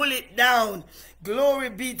just pull it down. Glory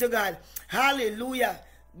be to God. Hallelujah.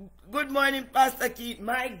 Good morning, Pastor Keith.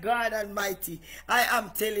 My God Almighty, I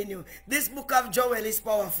am telling you, this book of Joel is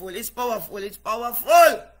powerful. It's powerful. It's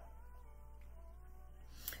powerful.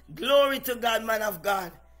 Glory to God, man of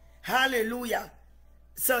God. Hallelujah.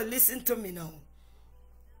 So listen to me now.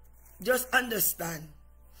 Just understand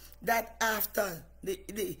that after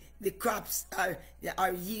the crops are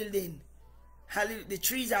yielding, hallelujah, the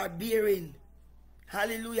trees are bearing,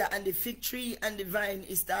 hallelujah, and the fig tree and the vine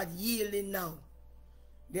is start yielding now.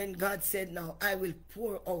 Then God said, now I will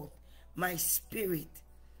pour out my spirit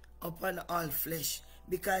upon all flesh,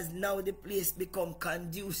 because now the place become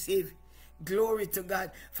conducive. Glory to God,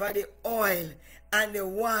 for the oil and the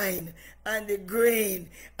wine and the grain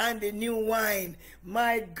and the new wine.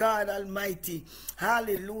 My God Almighty.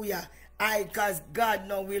 Hallelujah. Because God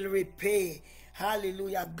now will repay.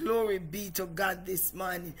 Hallelujah. Glory be to God this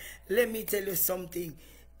morning. Let me tell you something.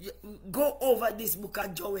 Go over this book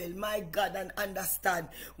of Joel, my God, and understand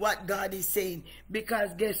what God is saying. Because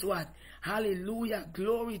guess what? Hallelujah.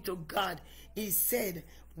 Glory to God. He said,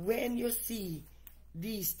 when you see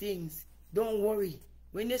these things, don't worry.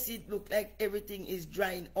 When you see it look like everything is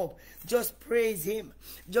drying up, just praise him.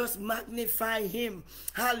 Just magnify him.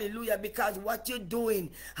 Hallelujah. Because what you're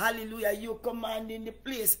doing, hallelujah, you're commanding the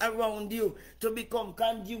place around you to become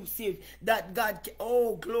conducive that God can,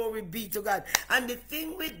 oh, glory be to God. And the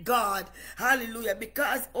thing with God, hallelujah,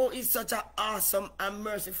 because, oh, he's such an awesome and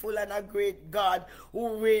merciful and a great God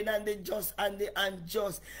who reign on the just and the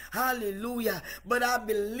unjust. Hallelujah. But I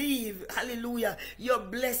believe, hallelujah, your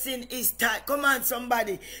blessing is tight. Come on, somebody.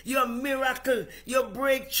 Your miracle, your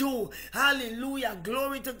breakthrough, hallelujah,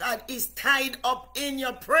 glory to God, is tied up in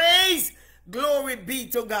your praise. Glory be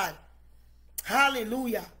to God.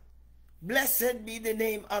 Hallelujah. Blessed be the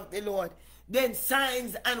name of the Lord. Then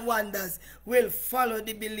signs and wonders will follow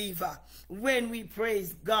the believer when we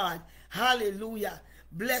praise God. Hallelujah.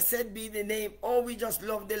 Blessed be the name. Oh, we just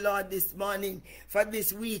love the Lord this morning for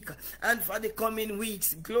this week and for the coming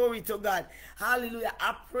weeks. Glory to God. Hallelujah.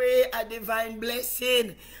 I pray a divine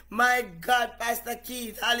blessing. My God, Pastor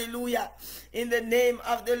Keith. Hallelujah. In the name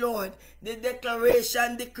of the Lord. The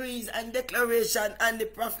declaration, decrees and declaration and the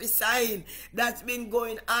prophesying that's been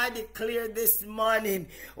going, I declare this morning,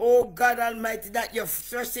 oh God Almighty, that your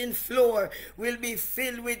threshing floor will be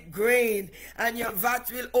filled with grain and your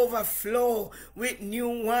vat will overflow with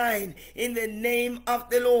new wine. In the name of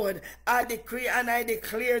the Lord, I decree and I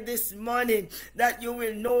declare this morning that you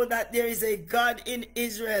will know that there is a God in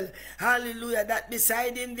Israel. Hallelujah. That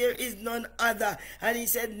beside him there is none other. And he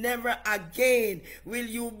said, never again will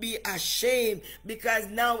you be ashamed, because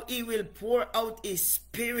now he will pour out his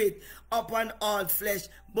spirit upon all flesh,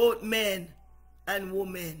 both men and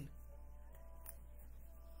women.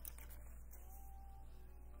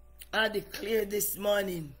 I declare this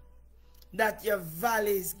morning that your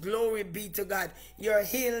valleys, glory be to God, your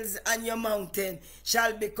hills and your mountain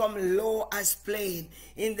shall become low as plain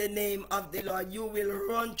in the name of the Lord. You will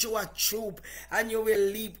run through a troop and you will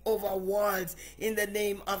leap over walls in the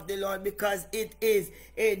name of the Lord, because it is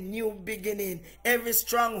a new beginning. Every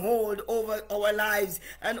stronghold over our lives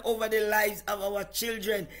and over the lives of our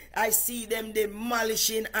children, I see them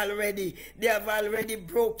demolishing already. They have already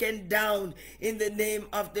broken down in the name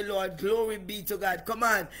of the Lord. Glory be to God. Come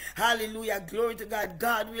on. Hallelujah. Glory to God.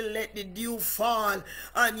 God will let the dew fall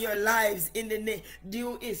on your lives in the name.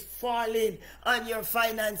 Dew is falling on your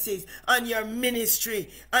finances, on your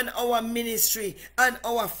ministry, on our ministry, on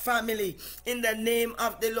our family in the name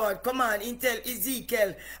of the Lord. Come on, tell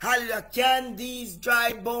Ezekiel, hallelujah, can these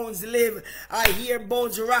dry bones live? I hear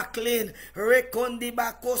bones rattling. I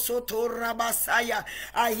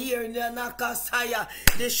hear Nanakasaya.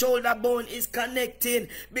 The shoulder bone is connecting,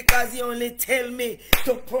 because he only tell me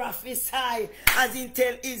to prophesy. As in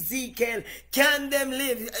tell Ezekiel, can them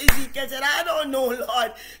live? Ezekiel said, I don't know,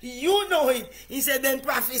 Lord. You know it. He said, then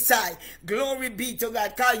prophesy. Glory be to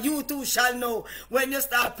God. Because you too shall know when you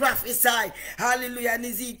start prophesy. Hallelujah. And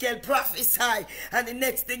Ezekiel prophesy. And the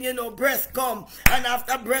next thing you know, breath come. And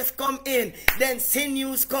after breath come in, then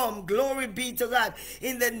sinews come. Glory be to God.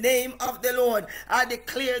 In the name of the Lord, I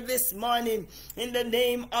declare this morning, in the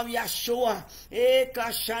name of Yeshua,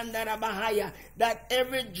 that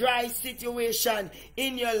every dry situation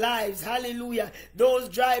in your lives, hallelujah, those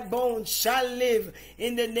dry bones shall live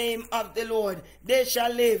in the name of the Lord. They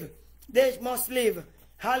shall live. They must live.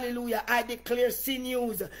 Hallelujah. I declare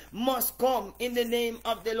sinews must come in the name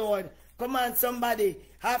of the Lord. Come on, somebody.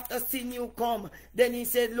 After sinew come, then he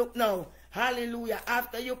said, look now. Hallelujah.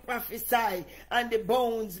 After you prophesy and the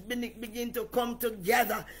bones begin to come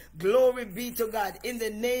together, glory be to God, in the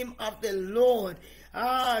name of the Lord.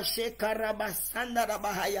 After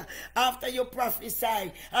you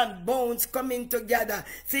prophesy and bones coming together,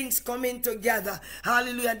 things coming together,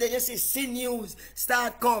 hallelujah, then you see sinews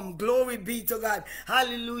start come. Glory be to God.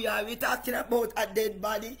 Hallelujah. Are we talking about a dead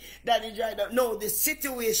body that is dried up? No, the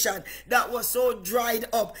situation that was so dried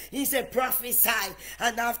up. He said prophesy,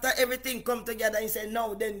 and after everything come together, he said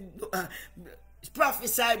no, then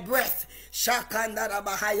prophesy breath.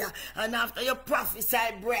 Shakandarabahaya. And after you prophesy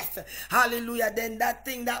breath, hallelujah, then that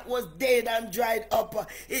thing that was dead and dried up,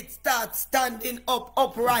 it starts standing up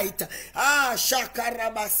upright.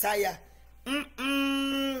 Shakarabasaya.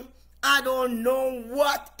 I don't know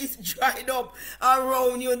what is dried up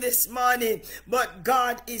around you this morning, but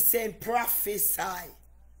God is saying prophesy.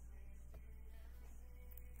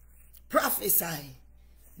 Prophesy.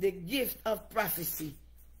 The gift of prophecy.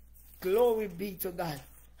 Glory be to God.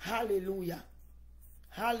 Hallelujah.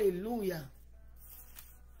 Hallelujah.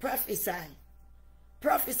 Prophesy.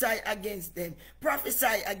 Prophesy against them.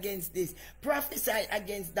 Prophesy against this. Prophesy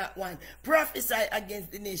against that one. Prophesy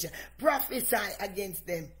against the nation. Prophesy against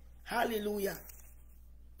them. Hallelujah.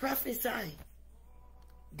 Prophesy.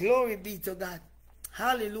 Glory be to God.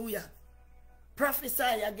 Hallelujah.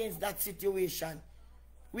 Prophesy against that situation.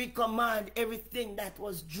 We command everything that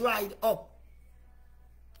was dried up.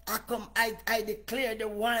 I declare the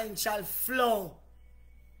wine shall flow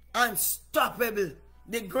unstoppable.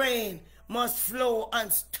 The grain must flow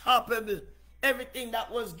unstoppable. Everything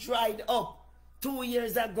that was dried up 2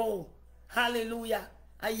 years ago, hallelujah,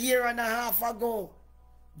 a year and a half ago,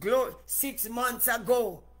 6 months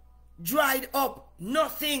ago, dried up,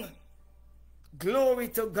 nothing. Glory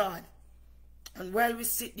to God. And while we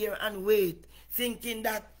sit there and wait, thinking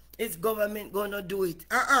that it's government gonna do it,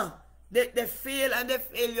 they fail, and they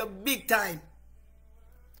fail you big time.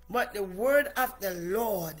 But the word of the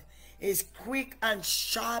Lord is quick and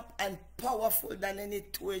sharp and powerful than any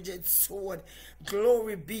two-edged sword.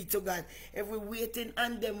 Glory be to God. If we're waiting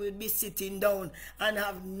on them, we'll be sitting down and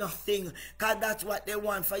have nothing. Because that's what they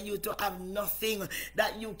want, for you to have nothing,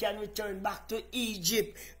 that you can return back to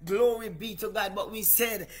Egypt. Glory be to God. But we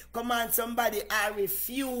said, come on somebody, I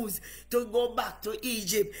refuse to go back to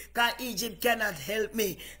Egypt, because Egypt cannot help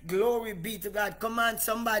me. Glory be to God. Come on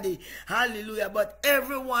somebody. Hallelujah. But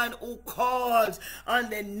everyone who calls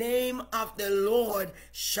on the name of the Lord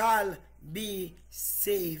shall be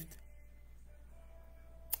saved.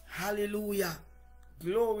 Hallelujah.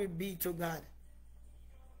 Glory be to God.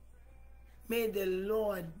 May the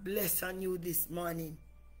Lord bless on you this morning.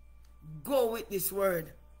 Go with this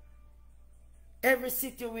word. Every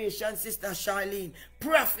situation, Sister Charlene,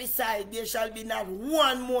 prophesy there shall be not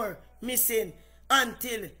one more missing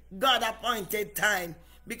until God appointed time.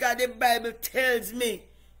 Because the Bible tells me,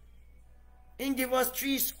 and give us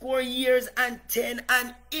 70 years and 10,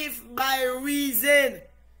 and if by reason,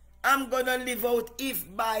 I'm gonna live out, if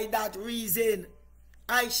by that reason,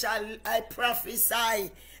 I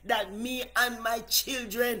prophesy that me and my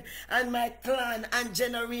children and my clan and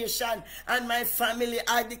generation and my family,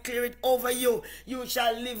 I declare it over you. You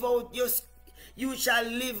shall live out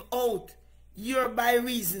your by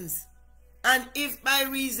reasons. And if by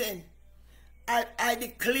reason, I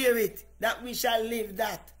declare it that we shall live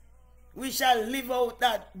that. We shall live out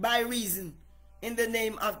that by reason in the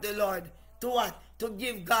name of the Lord. To what? To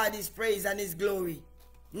give God his praise and his glory.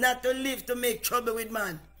 Not to live to make trouble with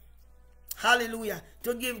man. Hallelujah.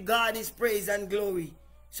 To give God his praise and glory.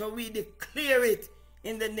 So we declare it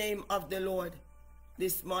in the name of the Lord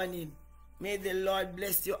this morning. May the Lord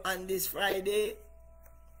bless you on this Friday.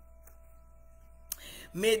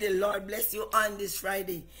 May the Lord bless you on this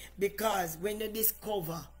Friday. Because when you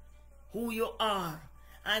discover who you are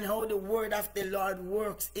and how the word of the Lord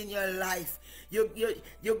works in your life,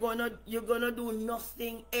 you're gonna do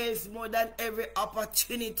nothing else more than every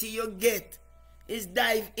opportunity you get is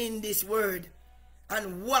dive in this word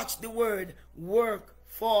and watch the word work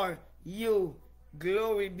for you.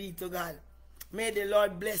 Glory be to God. May the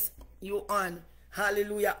Lord bless you on,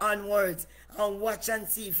 hallelujah, onwards, and watch and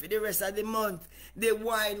see for the rest of the month. The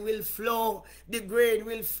wine will flow, the grain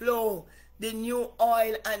will flow, the new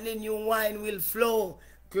oil and the new wine will flow.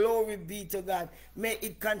 Glory be to God. May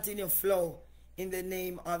it continue flow in the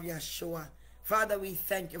name of Yeshua. Father, we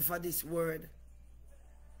thank you for this word.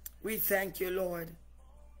 We thank you, Lord.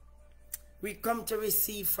 We come to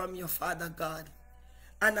receive from you, Father God.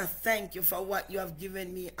 And I thank you for what you have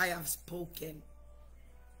given me. I have spoken.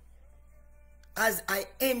 As I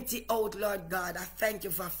empty out, Lord God, I thank you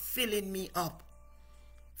for filling me up.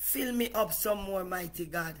 Fill me up some more, mighty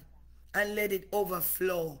God, and let it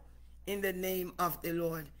overflow in the name of the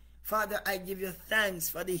Lord. Father, I give you thanks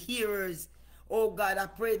for the hearers. Oh God, I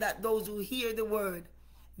pray that those who hear the word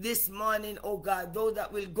this morning, oh God, those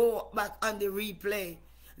that will go back on the replay,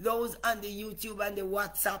 those on the YouTube and the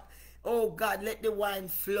WhatsApp, oh God, let the wine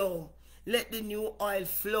flow. Let the new oil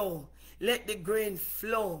flow. Let the grain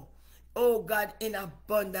flow. Oh God, in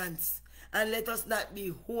abundance. And let us not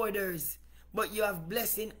be hoarders, but you have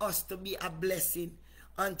blessing us to be a blessing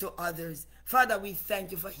unto others. Father, we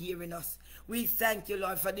thank you for hearing us. We thank you,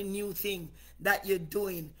 Lord, for the new thing that you're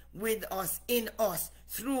doing with us, in us,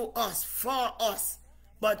 through us, for us,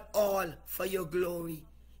 but all for your glory.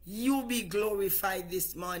 You be glorified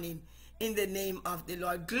this morning in the name of the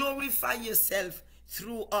Lord. Glorify yourself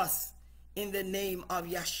through us in the name of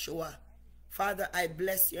Yeshua. Father, I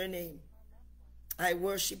bless your name. I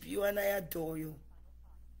worship you and I adore you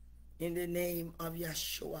in the name of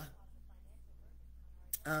Yeshua.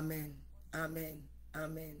 Amen. Amen.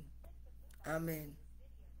 Amen. Amen.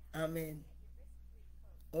 Amen.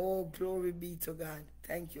 Oh, glory be to God.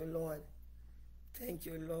 Thank you, Lord. Thank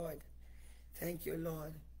you, Lord. Thank you,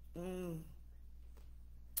 Lord.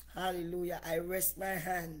 Hallelujah. I rest my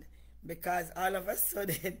hand because all of a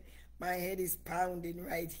sudden my head is pounding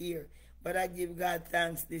right here. But I give God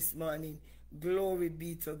thanks this morning. Glory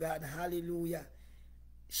be to God. Hallelujah.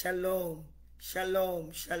 Shalom.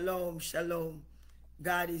 Shalom. Shalom. Shalom.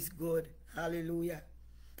 God is good. Hallelujah.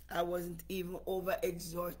 I wasn't even over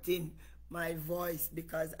exhorting my voice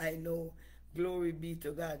because I know. Glory be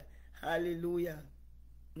to God. Hallelujah.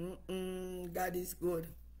 God is good.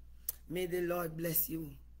 May the Lord bless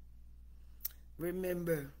you.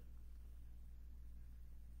 Remember,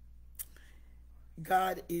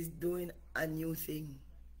 God is doing a new thing.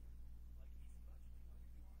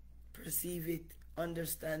 Perceive it,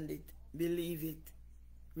 understand it, believe it,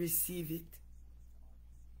 receive it.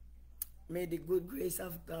 May the good grace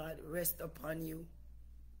of God rest upon you.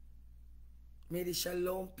 May the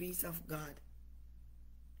shalom peace of God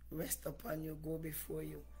rest upon you, go before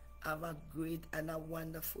you. Have a great and a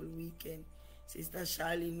wonderful weekend. Sister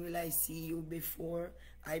Charlene, will I see you before?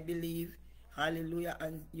 I believe. Hallelujah.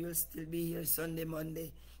 And you'll still be here Sunday,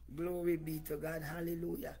 Monday. Glory be to God.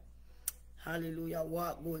 Hallelujah. Hallelujah.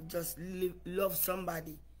 Walk good. Just live, love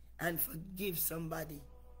somebody and forgive somebody.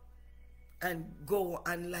 And go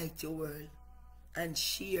and light your world. And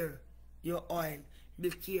share your oil. Be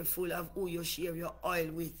careful of who you share your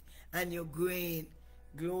oil with and your grain.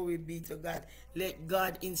 Glory be to God. Let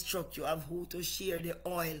God instruct you of who to share the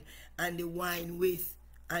oil and the wine with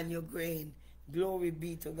and your grain. Glory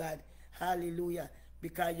be to God. Hallelujah.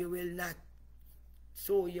 Because you will not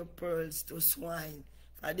sow your pearls to swine,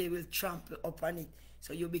 for they will trample upon it.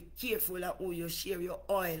 So you be careful of who you share your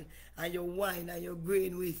oil and your wine and your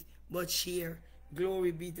grain with, but share.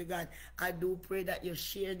 Glory be to God. I do pray that you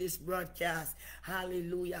share this broadcast.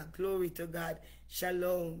 Hallelujah. Glory to God.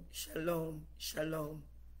 Shalom, shalom, shalom.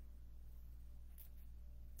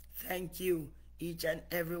 Thank you, each and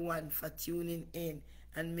everyone, for tuning in,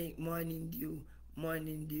 and make morning dew,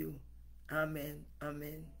 morning dew. Amen,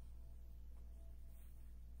 amen.